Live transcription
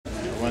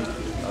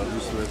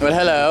used to live Well,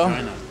 hello. in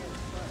China.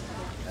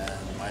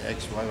 And my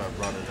ex-wife, I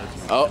brought her there.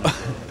 Oh. For a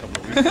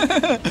couple of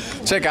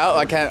weeks. Check out.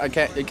 I can't.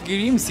 Can you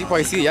even see?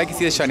 Probably see. Yeah, I can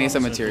see the shiniest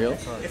of material.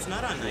 It's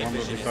not on One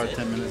was the car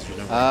 10 minutes. You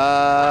never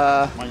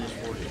Mine is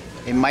 40.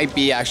 It might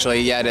be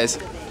actually. Yeah, it is.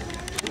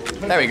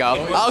 There we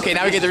go. Oh, okay,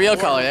 now we get the real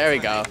color. There we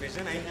go.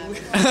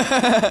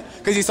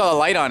 Because you saw the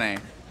light on it.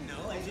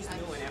 No, I just know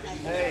whenever you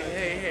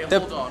Hey,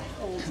 Hold on.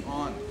 Hold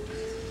on.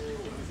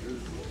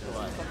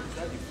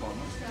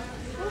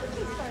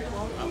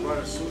 I brought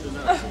a suit and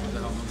everything. What the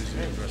hell, nobody's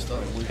even dressed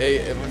up.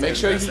 Hey, make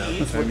sure he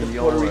eats with the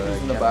Puerto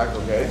Ricans in the back,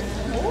 okay?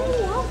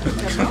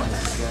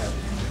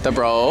 The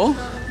bro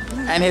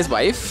and his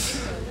wife.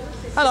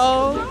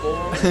 Hello.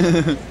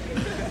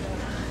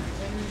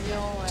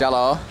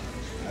 Jello.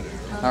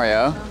 How are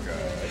you?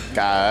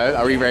 Good.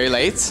 Are we very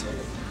late?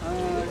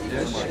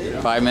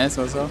 5 minutes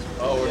or so.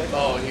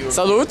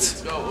 Salute.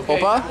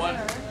 Opa.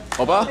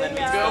 Opa.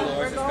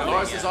 Let's go.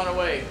 Lars is on her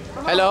way.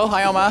 Hello.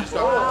 Hi, Oma.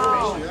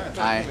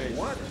 Hi.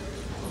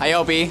 Hi,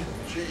 Opie.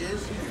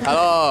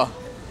 Hello.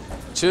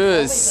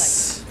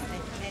 Cheers.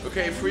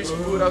 Okay, free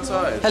some food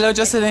outside. Hello,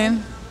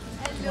 Jocelyn.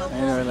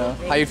 Hello.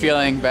 How you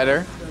feeling?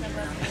 Better?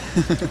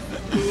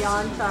 Be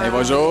on time. Hey,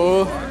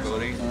 bonjour. Be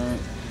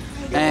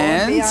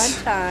And on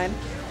time.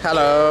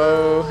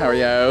 hello. How are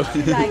you?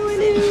 Like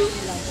to.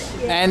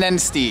 And then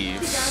Steve.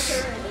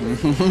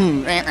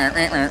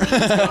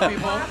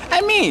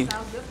 And me.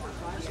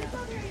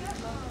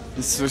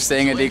 We're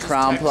staying at the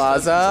Crown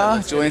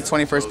Plaza. Julian's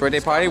 21st birthday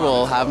party.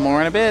 We'll have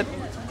more in a bit.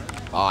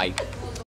 Bye.